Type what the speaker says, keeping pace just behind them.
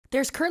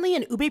There's currently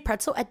an ube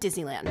pretzel at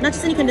Disneyland. Not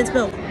just any condensed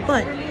milk,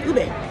 but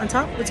ube on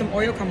top with some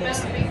Oreo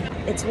crumbles.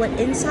 It's what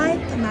inside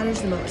that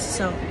matters the most.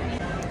 So,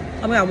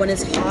 oh my god, when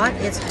it's hot,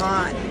 it's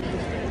hot.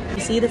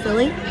 You see the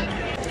filling?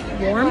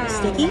 Warm,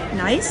 sticky,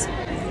 nice.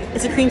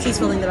 It's a cream cheese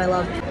filling that I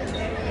love.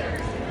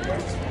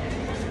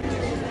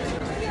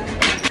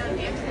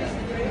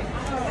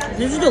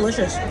 This is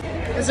delicious.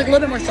 It's like a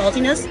little bit more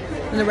saltiness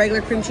than the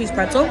regular cream cheese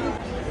pretzel,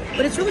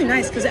 but it's really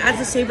nice because it adds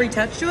a savory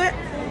touch to it.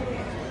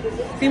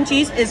 Cream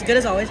cheese is good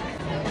as always.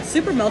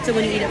 Super melted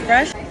when you eat it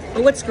fresh,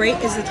 but what's great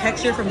is the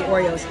texture from the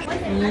Oreos.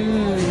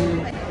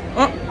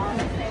 Oh.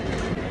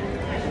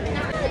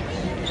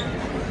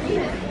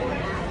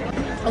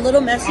 A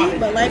little messy,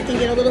 but life can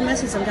get a little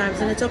messy sometimes,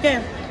 and it's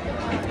okay.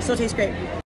 Still tastes great.